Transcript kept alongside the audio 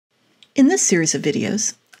In this series of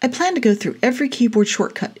videos, I plan to go through every keyboard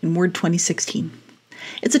shortcut in Word 2016.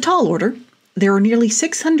 It's a tall order. There are nearly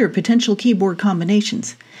 600 potential keyboard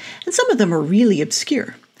combinations, and some of them are really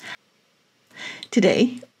obscure.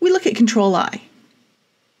 Today, we look at Ctrl+I.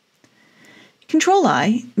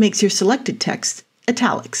 Ctrl+I makes your selected text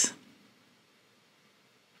italics.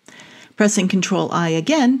 Pressing Ctrl+I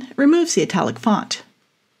again removes the italic font.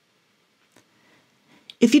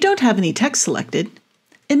 If you don't have any text selected,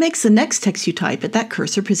 it makes the next text you type at that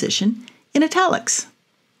cursor position in italics.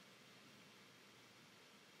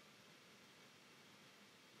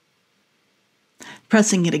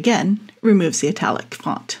 Pressing it again removes the italic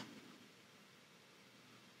font.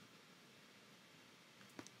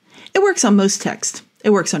 It works on most text.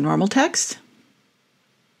 It works on normal text,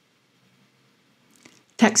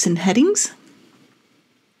 text in headings,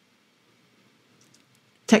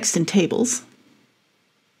 text in tables,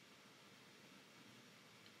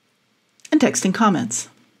 and text in comments.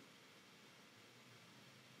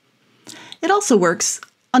 It also works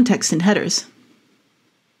on text in headers,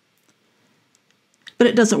 but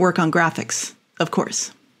it doesn't work on graphics, of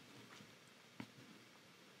course.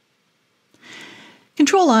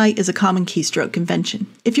 Ctrl+I is a common keystroke convention.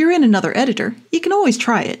 If you're in another editor, you can always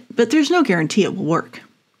try it, but there's no guarantee it will work.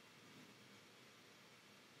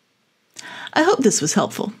 I hope this was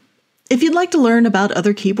helpful. If you'd like to learn about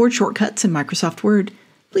other keyboard shortcuts in Microsoft Word,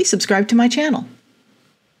 please subscribe to my channel.